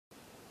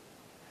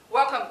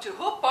Welcome to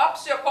Who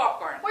Pops Your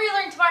Popcorn? Where you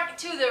learn to market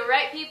to the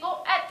right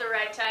people at the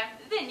right time,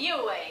 the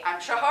new way. I'm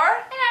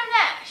Shahar. And I'm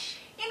Nash.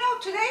 You know,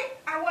 today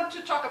I want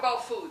to talk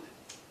about food.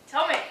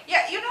 Tell me.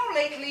 Yeah, you know,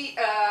 lately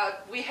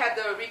we had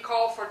the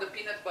recall for the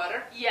peanut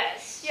butter.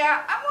 Yes.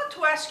 Yeah, I want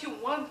to ask you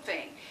one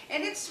thing,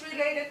 and it's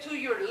related to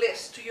your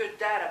list, to your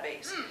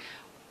database.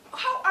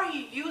 How are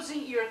you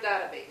using your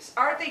database?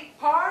 Are they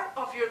part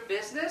of your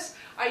business?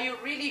 Are you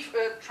really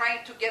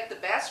trying to get the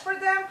best for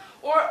them?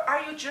 Or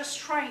are you just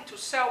trying to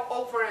sell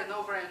over and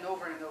over and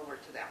over and over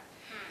to them?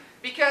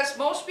 Because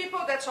most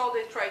people, that's all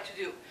they try to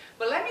do.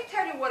 But let me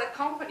tell you what a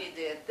company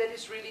did that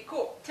is really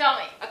cool. Tell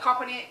me. A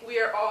company we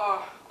are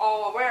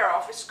all aware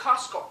of is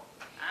Costco.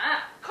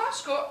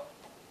 Costco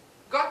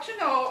got to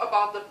know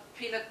about the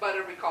peanut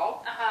butter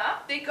recall.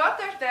 They got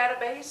their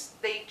database,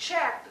 they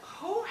checked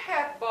who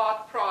had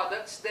bought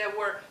products that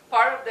were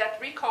part of that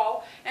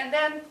recall, and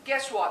then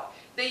guess what?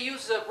 They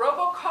used a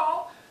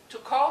robocall to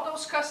call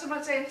those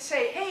customers and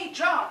say, hey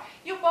John,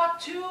 you bought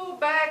 2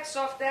 bags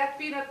of that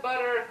peanut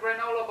butter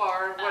granola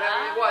bar,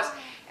 whatever it was,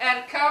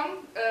 and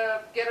come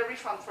get a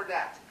refund for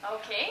that.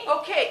 Okay.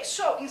 Okay,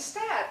 so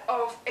instead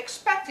of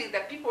expecting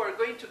that people are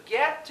going to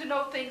get to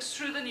know things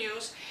through the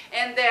news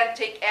and then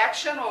take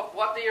action of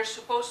what they are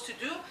supposed to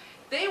do,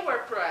 they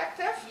were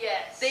proactive.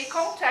 Yes. They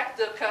contact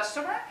the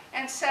customer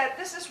and said,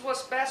 this is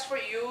what's best for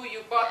you,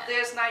 you bought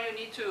this, now you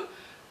need to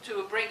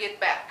bring it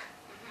back.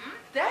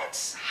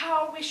 That's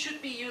how we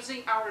should be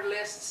using our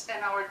lists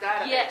and our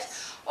database.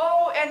 Yes.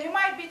 Oh, and you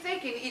might be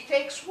thinking it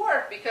takes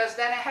work because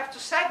then I have to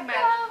segment.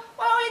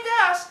 Well, it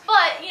does.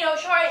 But, you know,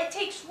 sure, it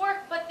takes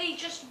work, but they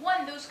just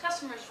won those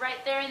customers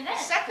right there and then.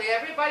 Exactly.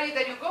 Everybody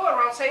that you go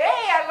around say,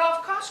 hey, I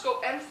love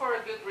Costco, and for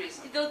a good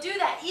reason. They'll do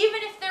that.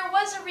 Even if there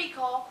was a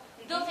recall,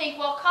 they'll think,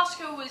 well,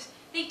 Costco was,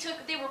 they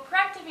were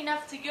proactive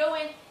enough to go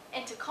in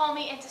and to call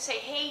me and to say,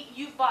 hey,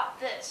 you've bought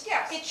this.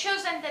 Yes. It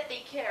shows them that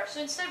they care. So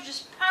instead of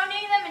just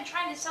pounding them and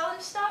trying to sell them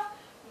stuff,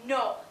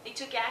 no, they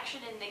took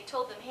action and they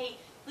told them, hey,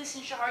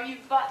 listen, Shahar,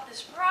 you've bought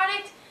this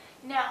product.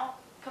 Now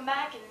come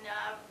back and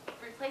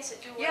replace it,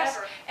 do whatever. Yes,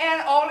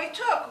 and all it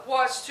took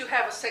was to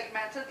have a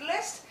segmented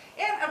list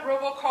and a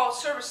robocall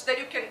service that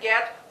you can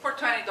get for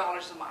 $20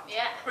 a month.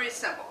 Yeah. Pretty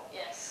simple.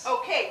 Yes.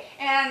 Okay,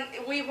 and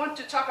we want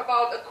to talk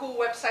about a cool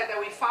website that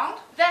we found.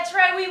 That's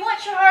right, we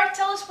want Shahar.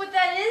 Tell us what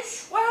that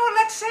is. Well,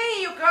 let's say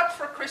you got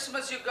for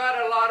Christmas, you got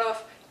a lot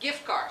of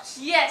gift cards.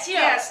 Yes, yeah.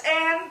 Yes,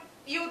 and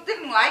you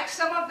didn't like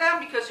some of them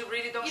because you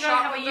really don't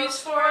shop in those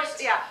stores.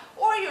 Yeah,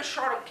 or you're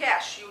short on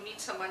cash, you need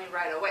some money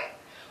right away.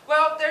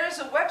 Well, there is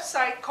a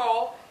website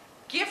called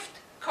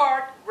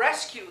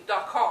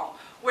giftcardrescue.com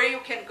where you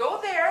can go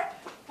there,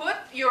 put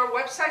your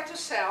website to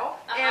sell,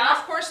 and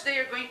of course they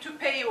are going to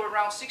pay you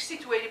around 60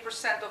 to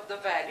 80% of the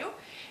value,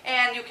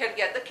 and you can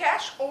get the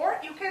cash, or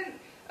you can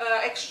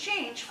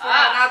exchange for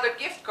another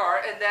gift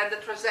card, and then the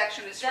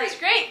transaction is free. That's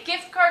great.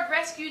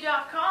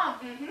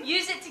 Giftcardrescue.com.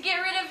 Use it to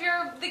get rid of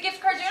the gift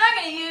cards you're not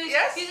going to use.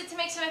 Yes. Use it to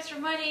make some extra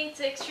money,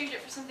 to exchange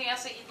it for something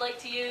else that you'd like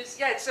to use.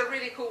 Yeah, it's a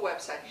really cool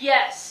website.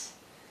 Yes.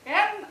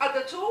 And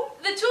the tool?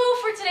 The tool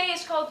for today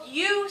is called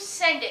You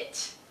Send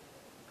It.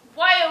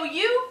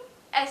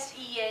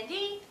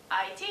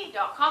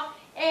 YOUSENDIT.com.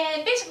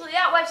 And basically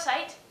that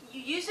website,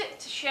 you use it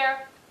to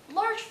share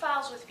large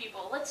files with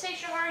people. Let's say,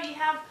 Shahar, you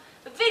have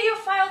a video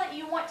file that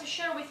you want to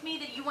share with me,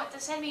 that you want to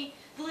send me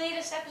the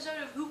latest episode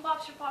of Who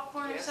Pops Your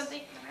Popcorn or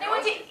something. And you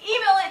want to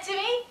email it to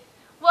me.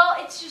 Well,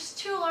 it's just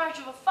too large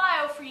of a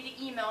file for you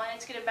to email, and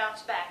it's going to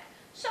bounce back.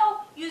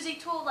 So use a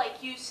tool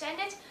like You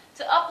Send It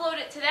to upload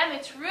it to them.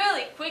 It's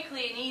really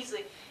quickly and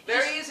easily.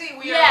 Very easy.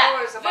 We are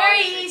always about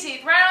very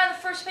easy. Right on the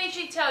first page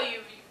they tell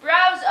you.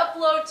 Browse,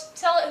 upload,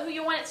 tell it who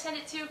you want to send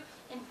it to,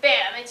 and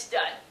bam, it's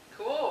done.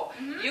 Cool.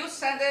 You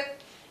send it.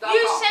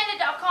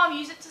 YouSendIt.com.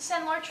 Use it to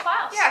send large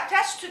files. Yeah,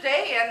 test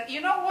today, and you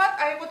know what?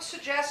 I would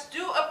suggest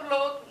do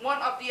upload one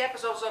of the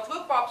episodes of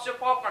Who Pops Your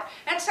Popcorn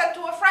and send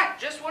to a friend,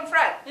 just one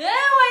friend. Yeah,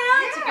 why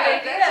not? Yeah, It's a good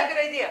idea. That's a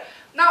good idea.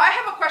 Now, I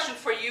have a question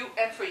for you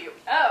and for you.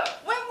 Oh.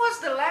 When was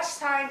the last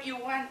time you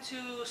went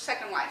to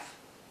Second Life?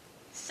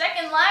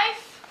 Second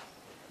Life?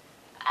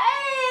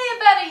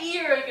 About a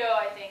year ago,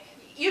 I think.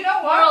 You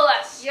know what? More or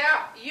less.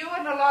 Yeah, you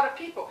and a lot of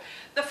people.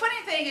 The funny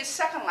thing is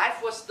Second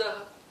Life was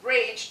the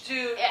rage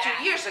 2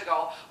 years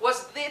ago,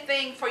 was the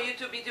thing for you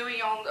to be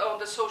doing on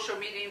the social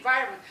media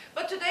environment.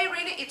 But today,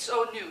 really, it's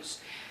old news.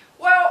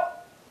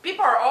 Well,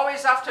 people are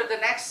always after the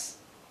next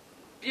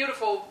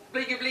beautiful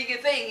blingy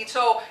thing.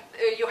 So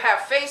you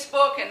have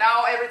Facebook, and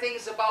now everything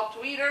is about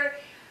Twitter.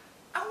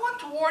 I want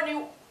to warn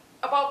you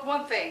about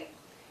one thing.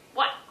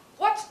 What?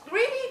 What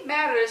really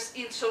matters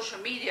in social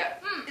media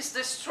is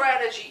the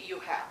strategy you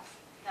have.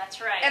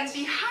 That's right. And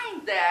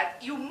behind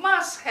that, you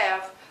must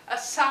have a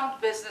sound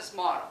business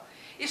model.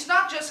 It's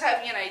not just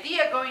having an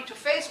idea, going to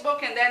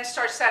Facebook, and then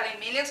start selling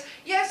millions.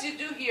 Yes, you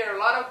do hear a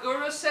lot of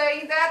gurus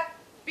saying that.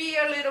 Be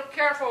a little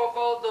careful of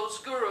all those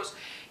gurus.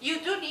 You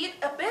do need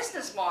a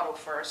business model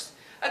first.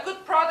 a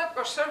good product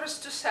or service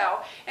to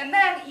sell, and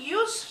then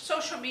use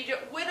social media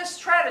with a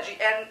strategy.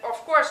 And of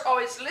course,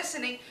 always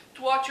listening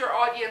to what your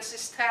audience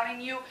is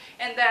telling you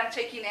and then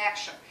taking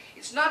action.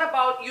 It's not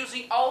about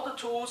using all the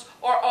tools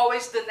or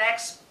always the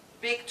next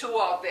big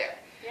tool out there.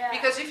 Yeah.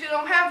 Because if you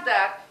don't have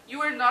that,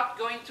 you are not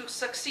going to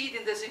succeed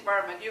in this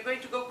environment. You're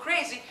going to go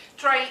crazy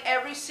trying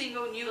every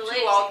single new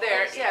tool out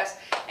there. Yes,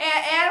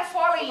 and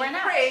falling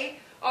prey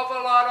of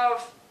a lot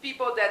of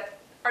people that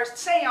are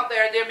saying out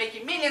there they're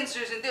making millions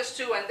using this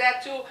tool and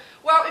that tool.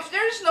 Well, if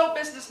there is no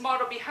business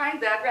model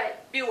behind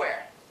that,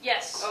 beware.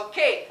 Yes.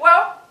 Okay,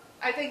 well,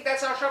 I think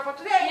that's our show for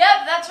today.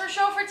 Yep, that's our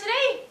show for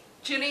today.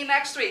 Tune in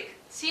next week.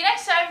 See you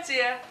next time. See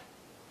ya.